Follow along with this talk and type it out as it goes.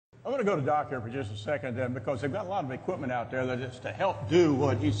I'm going to go to Doc here for just a second then, because they've got a lot of equipment out there that is to help do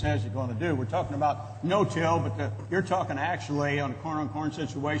what he says he's going to do. We're talking about no-till, but you're talking actually on a corn-on-corn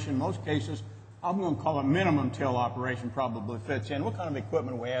situation. In most cases, I'm going to call it minimum till operation probably fits in. What kind of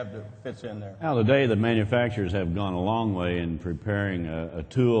equipment we have that fits in there? Now, today the manufacturers have gone a long way in preparing a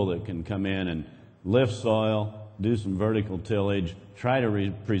tool that can come in and lift soil, do some vertical tillage, try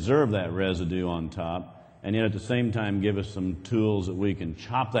to preserve that residue on top, and yet at the same time give us some tools that we can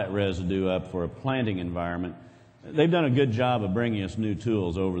chop that residue up for a planting environment. They've done a good job of bringing us new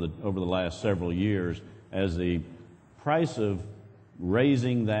tools over the last several years as the price of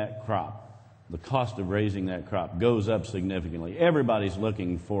raising that crop, the cost of raising that crop goes up significantly. Everybody's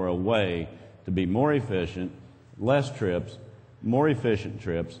looking for a way to be more efficient, less trips, more efficient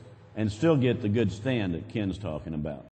trips, and still get the good stand that Ken's talking about.